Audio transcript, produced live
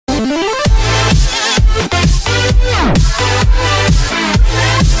Man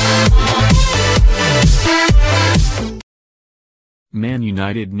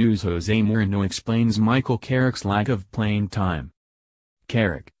United news: Jose Mourinho explains Michael Carrick's lack of playing time.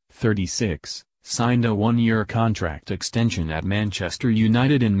 Carrick, 36, signed a one-year contract extension at Manchester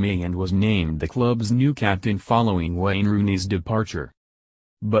United in May and was named the club's new captain following Wayne Rooney's departure.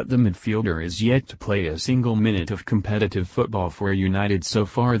 But the midfielder is yet to play a single minute of competitive football for United so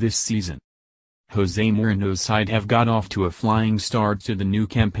far this season. Jose Mourinho's side have got off to a flying start to the new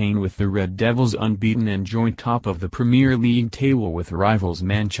campaign, with the Red Devils unbeaten and joint top of the Premier League table with rivals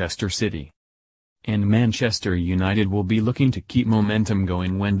Manchester City. And Manchester United will be looking to keep momentum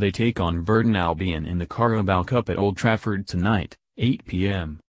going when they take on Burton Albion in the Carabao Cup at Old Trafford tonight, 8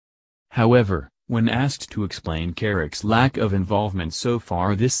 p.m. However, when asked to explain Carrick's lack of involvement so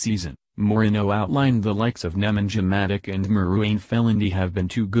far this season, Mourinho outlined the likes of Nemanja Matic and Marouane Fellaini have been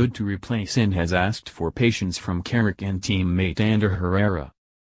too good to replace and has asked for patience from Carrick and teammate Ander Herrera.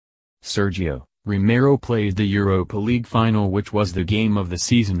 Sergio Romero played the Europa League final, which was the game of the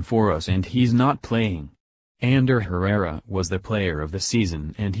season for us, and he's not playing. Ander Herrera was the player of the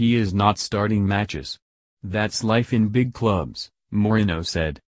season and he is not starting matches. That's life in big clubs, Mourinho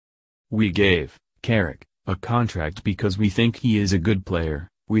said. We gave Carrick a contract because we think he is a good player.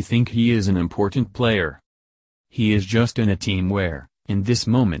 We think he is an important player. He is just in a team where, in this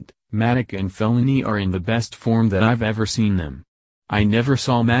moment, Matic and Fellaini are in the best form that I've ever seen them. I never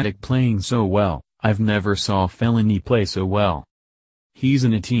saw Matic playing so well, I've never saw Fellaini play so well. He's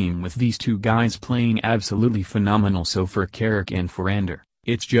in a team with these two guys playing absolutely phenomenal, so for Carrick and for Ander,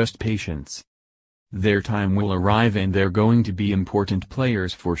 it's just patience. Their time will arrive and they're going to be important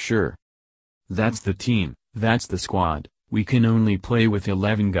players for sure. That's the team, that's the squad. We can only play with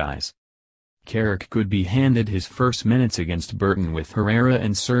 11 guys. Carrick could be handed his first minutes against Burton, with Herrera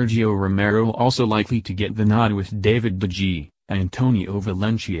and Sergio Romero also likely to get the nod, with David De Gea, Antonio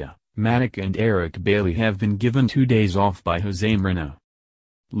Valencia, Matic and Eric Bailly have been given 2 days off by Jose Mourinho.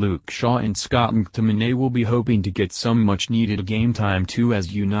 Luke Shaw and Scott McTominay will be hoping to get some much-needed game time too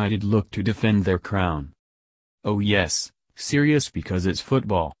as United look to defend their crown. Oh yes, serious because it's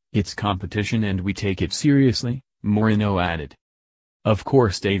football, it's competition and we take it seriously, Mourinho added. Of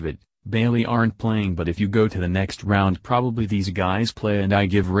course David, Bailey aren't playing, but if you go to the next round probably these guys play and I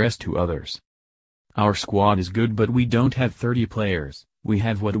give rest to others. Our squad is good but we don't have 30 players, we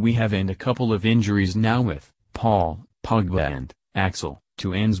have what we have and a couple of injuries now with Paul, Pogba and Axel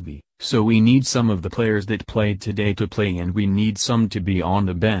Tuanzebe, so we need some of the players that played today to play and we need some to be on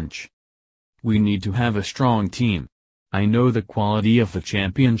the bench. We need to have a strong team. I know the quality of the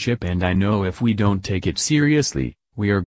championship and I know if we don't take it seriously, we are